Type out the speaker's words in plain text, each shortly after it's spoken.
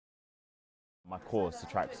My course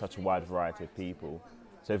attracts such a wide variety of people.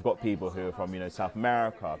 So we've got people who are from, South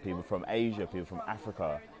America, people from Asia, people from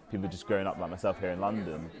Africa, people just growing up like myself here in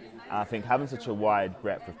London. And I think having such a wide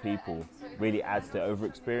breadth of people really adds to over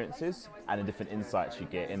experiences and the different insights you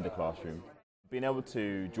get in the classroom. Being able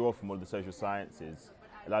to draw from all of the social sciences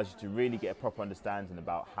allows you to really get a proper understanding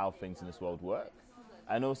about how things in this world work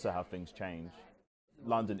and also how things change.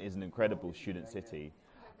 London is an incredible student city,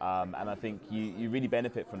 and I think you really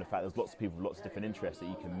benefit from the fact there's lots of people with lots of different interests that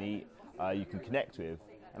you can meet, you can connect with,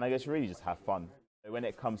 and I guess really just have fun. When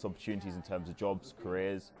it comes to opportunities in terms of jobs,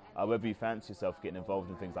 careers, whether you fancy yourself getting involved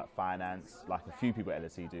in things like finance, like a few people at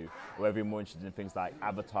LSE do, or whether you're more interested in things like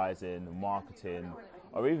advertising, marketing,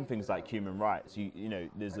 or even things like human rights,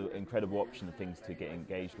 there's an incredible option of things to get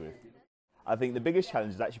engaged with. I think the biggest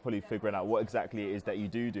challenge is actually probably figuring out what exactly it is that you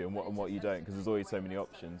do and what you don't, because there's always so many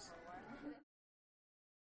options.